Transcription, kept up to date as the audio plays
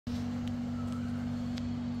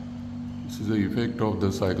is the effect of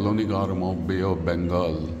the cyclonic arm of Bay of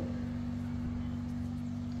Bengal,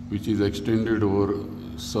 which is extended over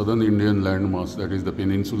southern Indian landmass, that is the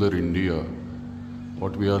peninsular India.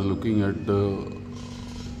 What we are looking at the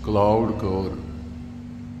cloud cover,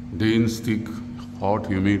 dense, thick, hot,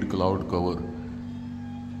 humid cloud cover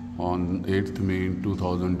on 8th May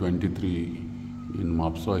 2023 in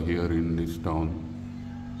Mapsa here in this town.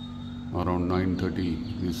 Around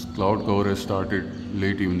 9:30, this cloud cover has started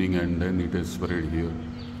late evening and then it has spread here.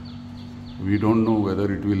 We don't know whether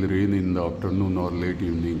it will rain in the afternoon or late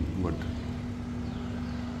evening, but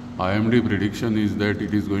IMD prediction is that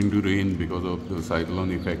it is going to rain because of the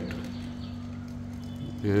cyclone effect.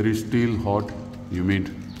 Air is still hot,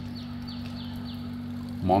 humid.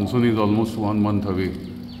 Monsoon is almost 1 month away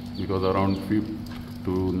because around 5th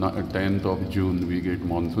to 10th of June we get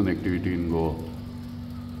monsoon activity in Goa.